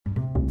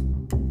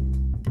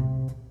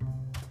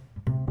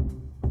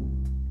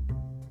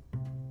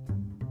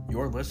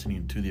You're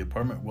listening to the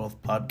Apartment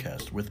Wealth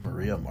Podcast with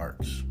Maria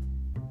Marks.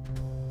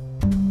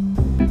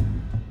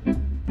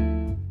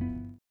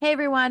 Hey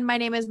everyone, my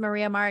name is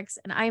Maria Marks,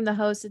 and I am the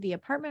host of the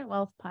Apartment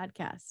Wealth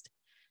Podcast.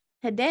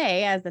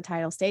 Today, as the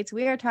title states,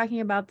 we are talking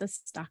about the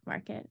stock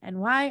market and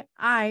why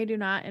I do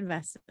not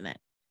invest in it.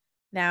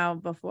 Now,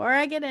 before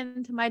I get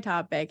into my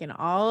topic and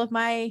all of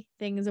my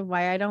things of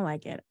why I don't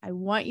like it, I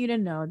want you to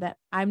know that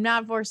I'm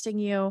not forcing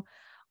you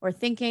or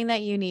thinking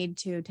that you need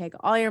to take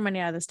all your money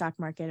out of the stock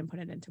market and put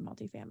it into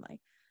multifamily.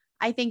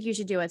 I think you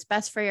should do what's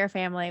best for your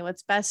family,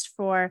 what's best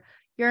for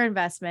your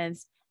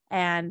investments.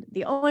 And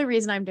the only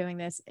reason I'm doing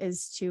this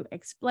is to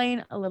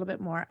explain a little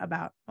bit more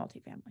about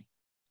multifamily.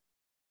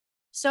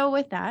 So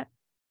with that,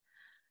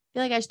 I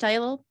feel like I should tell you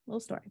a little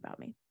story about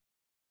me.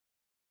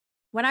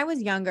 When I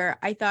was younger,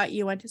 I thought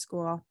you went to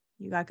school,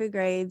 you got good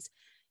grades,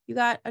 you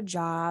got a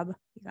job,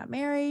 you got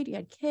married, you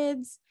had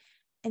kids,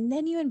 and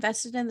then you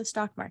invested in the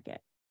stock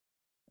market.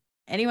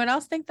 Anyone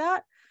else think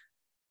that?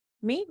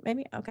 Me?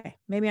 Maybe? Okay.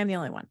 Maybe I'm the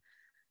only one.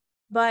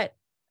 But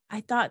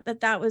I thought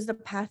that was the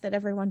path that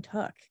everyone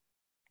took.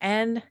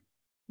 And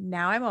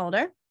now I'm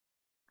older.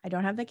 I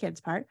don't have the kids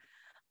part,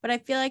 but I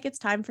feel like it's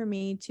time for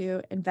me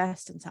to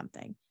invest in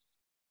something.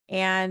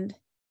 And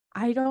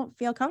I don't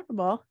feel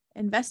comfortable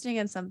investing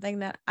in something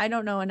that I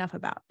don't know enough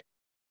about.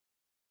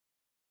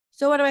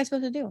 So what am I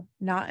supposed to do?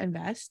 Not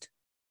invest?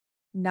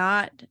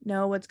 Not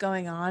know what's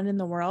going on in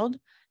the world?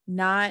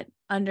 Not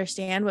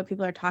understand what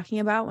people are talking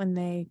about when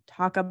they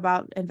talk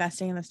about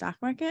investing in the stock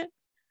market?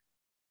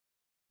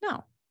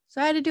 No.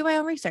 So I had to do my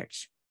own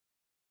research.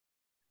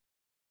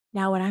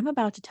 Now, what I'm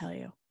about to tell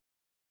you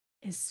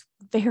is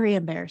very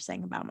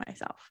embarrassing about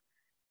myself.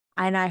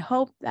 And I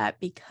hope that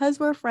because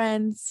we're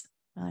friends,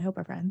 well, I hope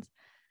we're friends,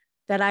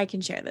 that I can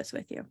share this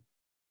with you.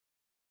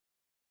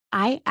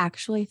 I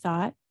actually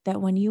thought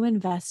that when you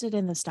invested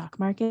in the stock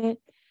market,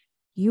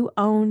 you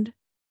owned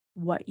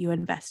what you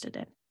invested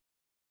in.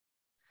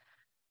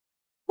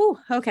 Whew,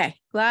 okay,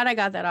 glad I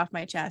got that off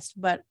my chest,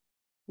 but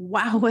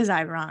wow, was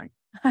I wrong.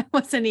 I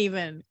wasn't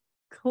even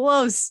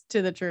close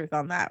to the truth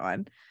on that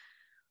one.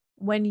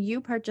 When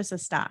you purchase a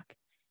stock,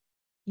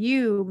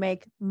 you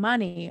make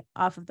money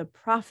off of the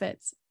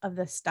profits of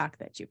the stock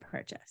that you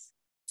purchase.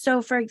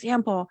 So for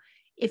example,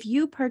 if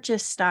you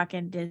purchase stock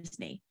in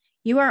Disney,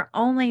 you are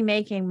only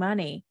making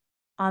money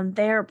on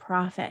their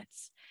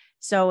profits.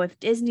 So if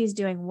Disney's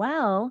doing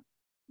well,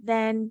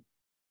 then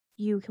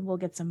you will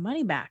get some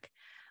money back.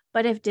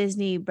 But if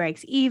Disney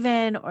breaks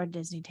even or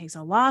Disney takes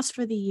a loss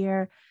for the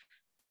year,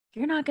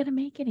 you're not going to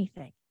make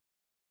anything.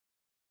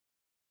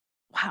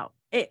 Wow.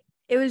 It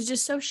was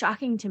just so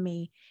shocking to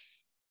me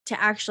to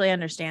actually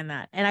understand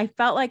that. And I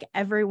felt like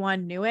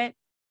everyone knew it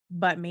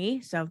but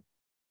me. So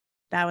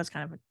that was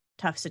kind of a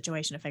tough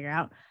situation to figure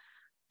out.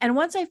 And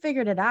once I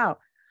figured it out,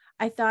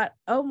 I thought,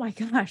 oh my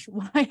gosh,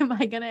 why am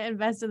I going to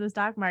invest in the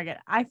stock market?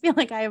 I feel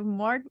like I have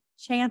more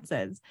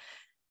chances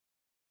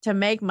to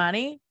make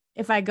money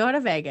if I go to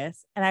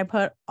Vegas and I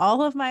put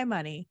all of my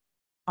money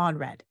on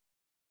red.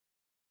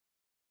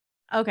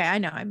 Okay, I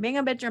know I'm being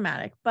a bit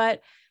dramatic,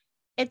 but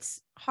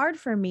it's hard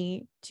for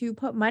me to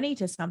put money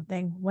to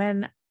something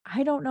when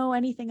I don't know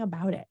anything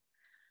about it.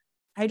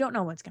 I don't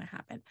know what's going to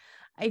happen.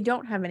 I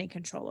don't have any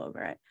control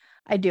over it.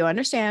 I do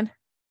understand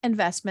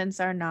investments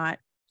are not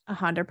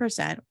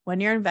 100%. When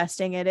you're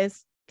investing, it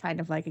is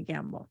kind of like a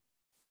gamble.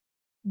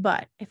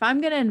 But if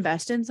I'm going to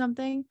invest in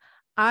something,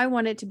 I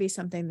want it to be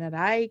something that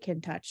I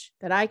can touch,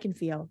 that I can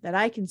feel, that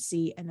I can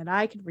see, and that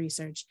I can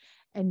research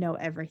and know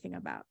everything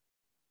about.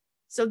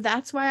 So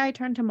that's why I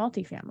turned to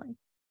multifamily.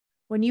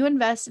 When you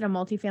invest in a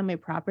multifamily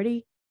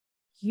property,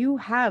 you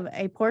have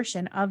a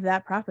portion of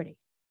that property.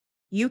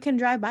 You can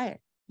drive by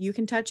it. You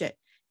can touch it.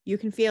 You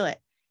can feel it.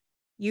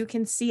 You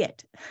can see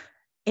it.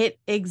 It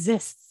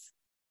exists.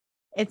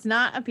 It's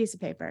not a piece of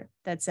paper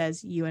that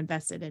says you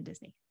invested in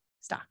Disney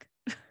stock.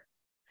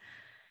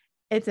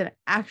 It's an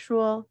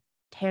actual,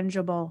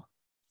 tangible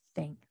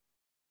thing.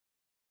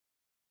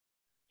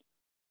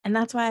 And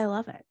that's why I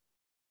love it.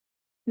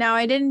 Now,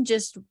 I didn't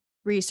just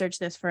research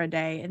this for a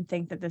day and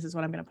think that this is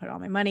what I'm going to put all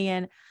my money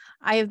in.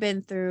 I have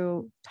been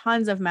through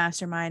tons of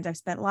masterminds. I've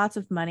spent lots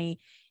of money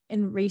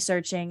in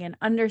researching and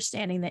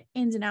understanding the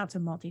ins and outs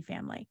of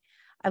multifamily.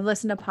 I've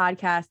listened to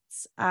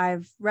podcasts.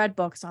 I've read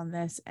books on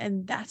this.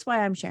 And that's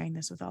why I'm sharing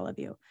this with all of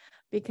you,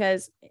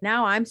 because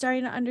now I'm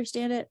starting to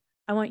understand it.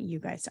 I want you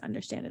guys to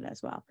understand it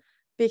as well.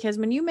 Because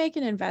when you make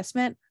an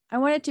investment, I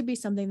want it to be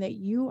something that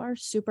you are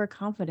super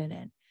confident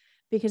in.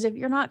 Because if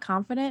you're not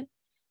confident,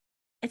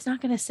 it's not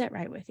going to sit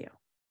right with you.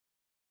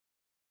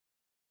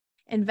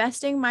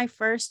 Investing my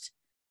first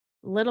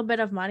little bit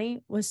of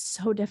money was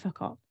so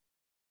difficult.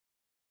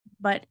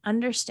 But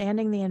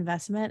understanding the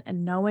investment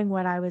and knowing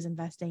what I was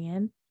investing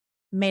in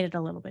made it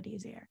a little bit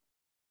easier.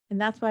 And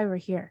that's why we're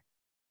here.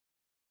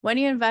 When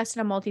you invest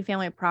in a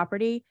multifamily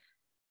property,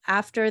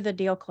 after the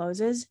deal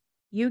closes,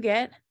 you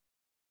get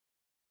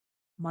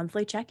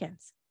monthly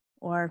check-ins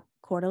or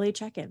quarterly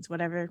check-ins,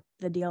 whatever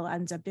the deal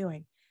ends up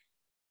doing.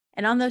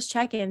 And on those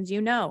check-ins,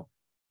 you know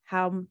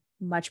how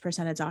much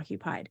percent it's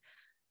occupied,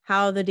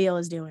 how the deal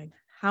is doing,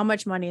 how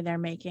much money they're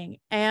making,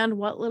 and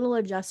what little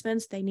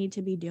adjustments they need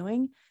to be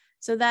doing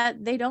so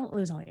that they don't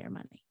lose all your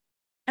money.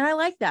 And I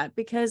like that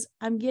because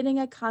I'm getting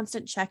a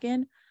constant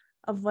check-in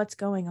of what's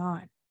going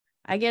on.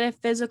 I get a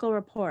physical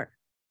report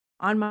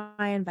on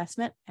my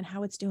investment and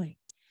how it's doing.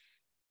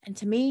 And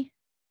to me,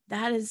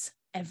 that is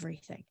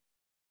everything.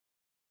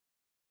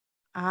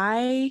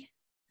 I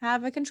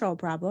have a control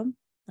problem,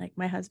 like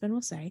my husband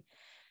will say,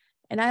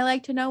 and I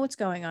like to know what's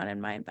going on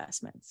in my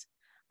investments.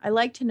 I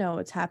like to know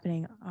what's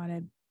happening on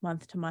a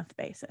month-to-month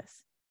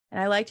basis. And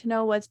I like to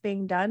know what's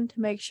being done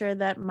to make sure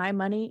that my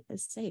money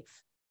is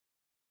safe.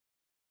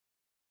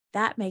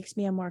 That makes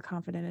me a more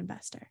confident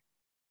investor.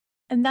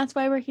 And that's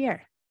why we're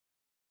here,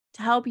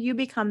 to help you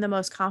become the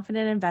most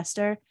confident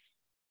investor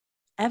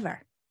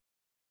ever.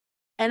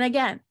 And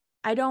again,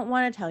 I don't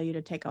want to tell you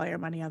to take all your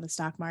money out of the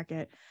stock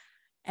market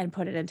and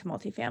put it into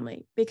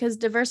multifamily, because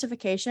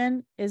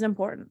diversification is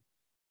important.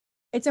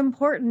 It's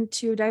important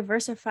to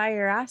diversify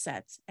your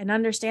assets and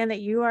understand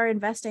that you are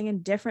investing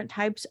in different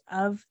types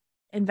of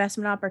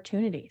investment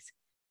opportunities,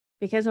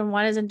 because when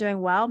one isn't doing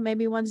well,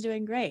 maybe one's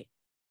doing great.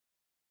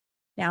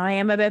 Now, I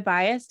am a bit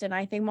biased and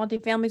I think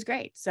multifamily is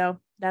great, so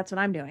that's what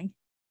I'm doing.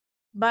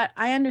 But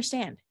I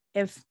understand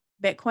if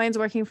Bitcoin's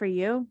working for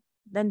you,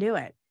 then do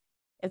it.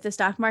 If the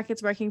stock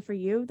market's working for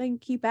you, then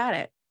keep at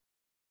it.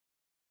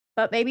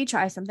 But maybe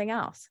try something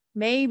else.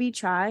 Maybe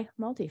try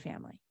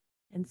multifamily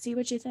and see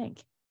what you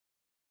think.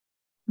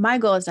 My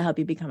goal is to help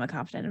you become a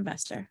confident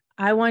investor.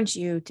 I want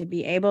you to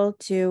be able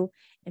to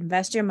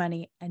invest your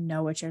money and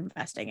know what you're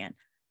investing in.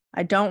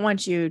 I don't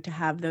want you to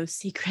have those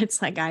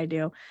secrets like I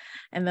do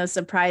and those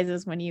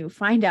surprises when you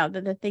find out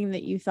that the thing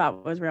that you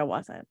thought was real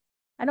wasn't.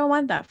 I don't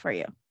want that for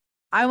you.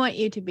 I want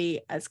you to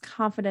be as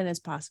confident as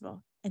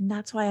possible. And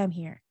that's why I'm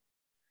here.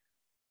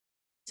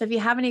 So if you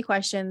have any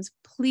questions,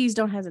 please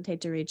don't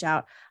hesitate to reach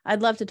out.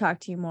 I'd love to talk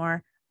to you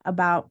more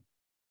about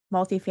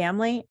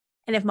multifamily.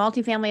 And if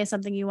multifamily is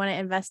something you want to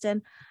invest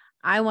in,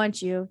 I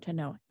want you to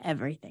know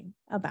everything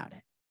about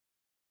it.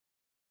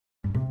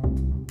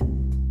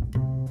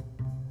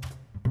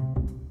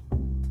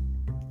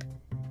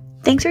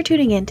 Thanks for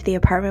tuning in to the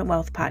Apartment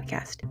Wealth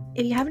Podcast.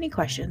 If you have any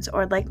questions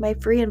or would like my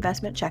free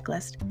investment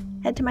checklist,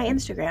 head to my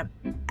Instagram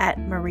at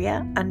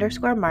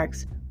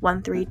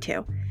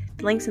Maria_Marks132.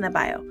 The link's in the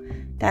bio.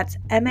 That's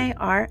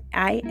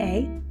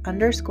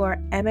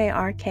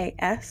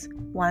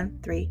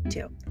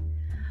MARIA_MARKS132.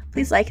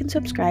 Please like and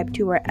subscribe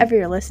to wherever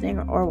you're listening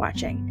or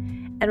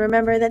watching. And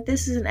remember that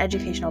this is an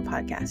educational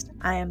podcast.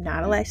 I am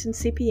not a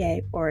licensed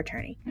CPA or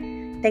attorney.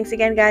 Thanks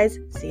again, guys.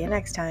 See you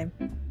next time.